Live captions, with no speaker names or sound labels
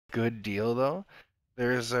good deal though?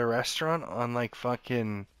 There's a restaurant on like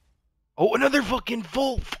fucking. Oh, another fucking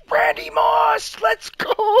full Randy Moss. Let's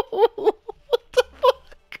go. What the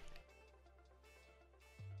fuck?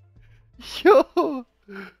 Yo.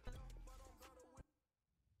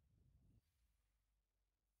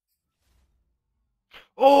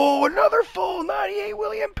 Oh, another full 98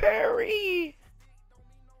 William Perry.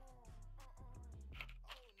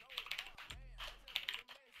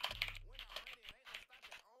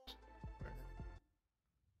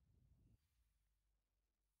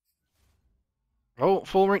 Oh,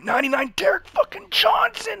 full ring 99 Derek fucking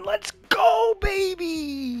Johnson. Let's go,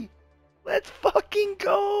 baby. Let's fucking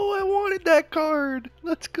go. I wanted that card.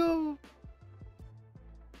 Let's go.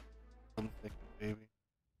 Baby.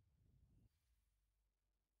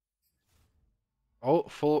 Oh,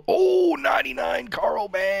 full. Oh, 99 Carl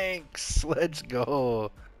Banks. Let's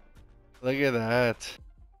go. Look at that.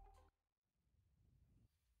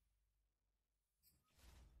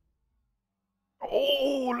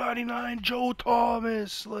 Oh, 99 Joe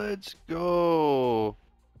Thomas. Let's go.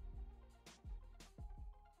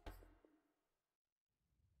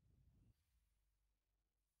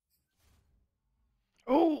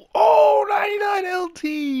 Oh, 99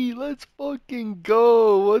 LT. Let's fucking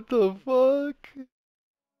go. What the fuck?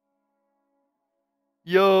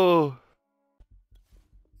 Yo.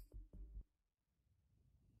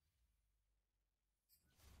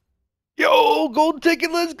 Yo, golden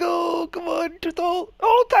ticket, let's go. Come on,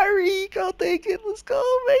 oh, Tyreek, I'll take it. Let's go,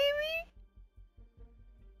 baby.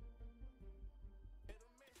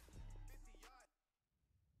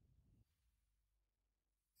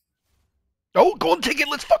 Oh, golden ticket,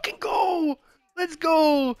 let's fucking go. Let's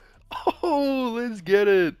go. Oh, let's get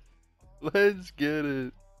it. Let's get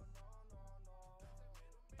it.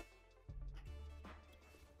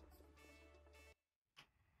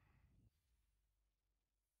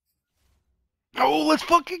 Oh, let's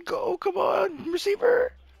fucking go. Come on,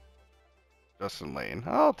 receiver. Justin Lane,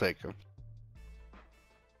 I'll take him.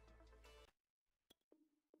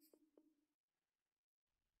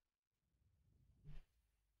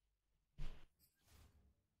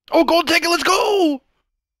 Oh, golden ticket, let's go.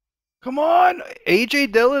 Come on,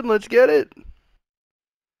 AJ Dillon, let's get it.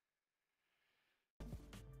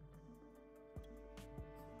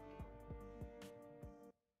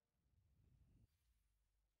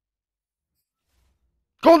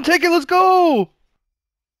 Golden ticket, let's go.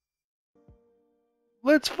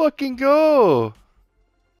 Let's fucking go.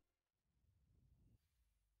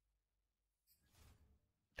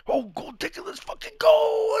 Oh, gold ticket, let's fucking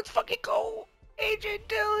go. Let's fucking go. AJ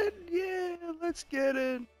Dillon, yeah, let's get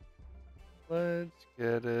it. Let's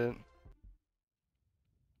get it.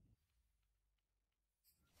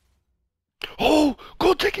 Oh,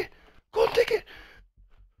 gold ticket, gold ticket.